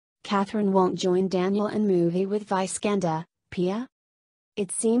Kathryn won't join Daniel in movie with Vice Ganda, Pia?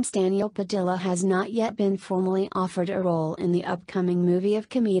 It seems Daniel Padilla has not yet been formally offered a role in the upcoming movie of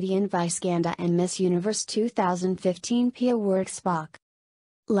comedian Vice Ganda and Miss Universe 2015 Pia Wurtzbach.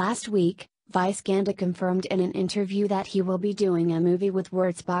 Last week, Vice Ganda confirmed in an interview that he will be doing a movie with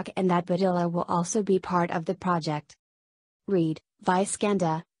Wurtzbach and that Padilla will also be part of the project. Read, Vice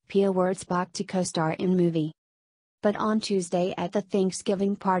Ganda, Pia Wurtzbach to co-star in movie. But on Tuesday at the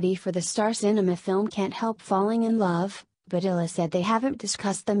Thanksgiving party for the star cinema film Can't Help Falling in Love, Padilla said they haven't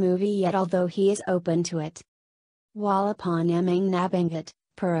discussed the movie yet, although he is open to it. While upon namang nabanggit,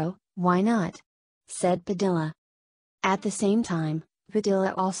 pero, why not? Said Padilla. At the same time,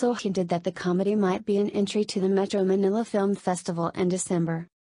 Padilla also hinted that the comedy might be an entry to the Metro Manila Film Festival in December.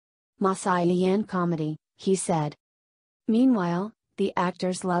 Masaya yan comedy, he said. Meanwhile, the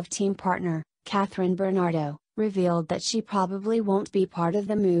actor's love team partner, Kathryn revealed that she probably won't be part of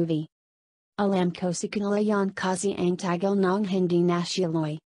the movie. Alam ko si kanila yan kasi ang tagal ng hindi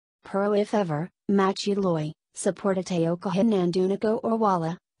nasyaloy. Pero if ever, machuloy, supporta tayo kahit nandun ako or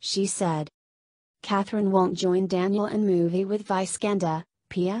wala, she said. Kathryn won't join Daniel in movie with Vice Ganda,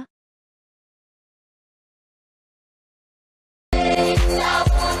 Pia?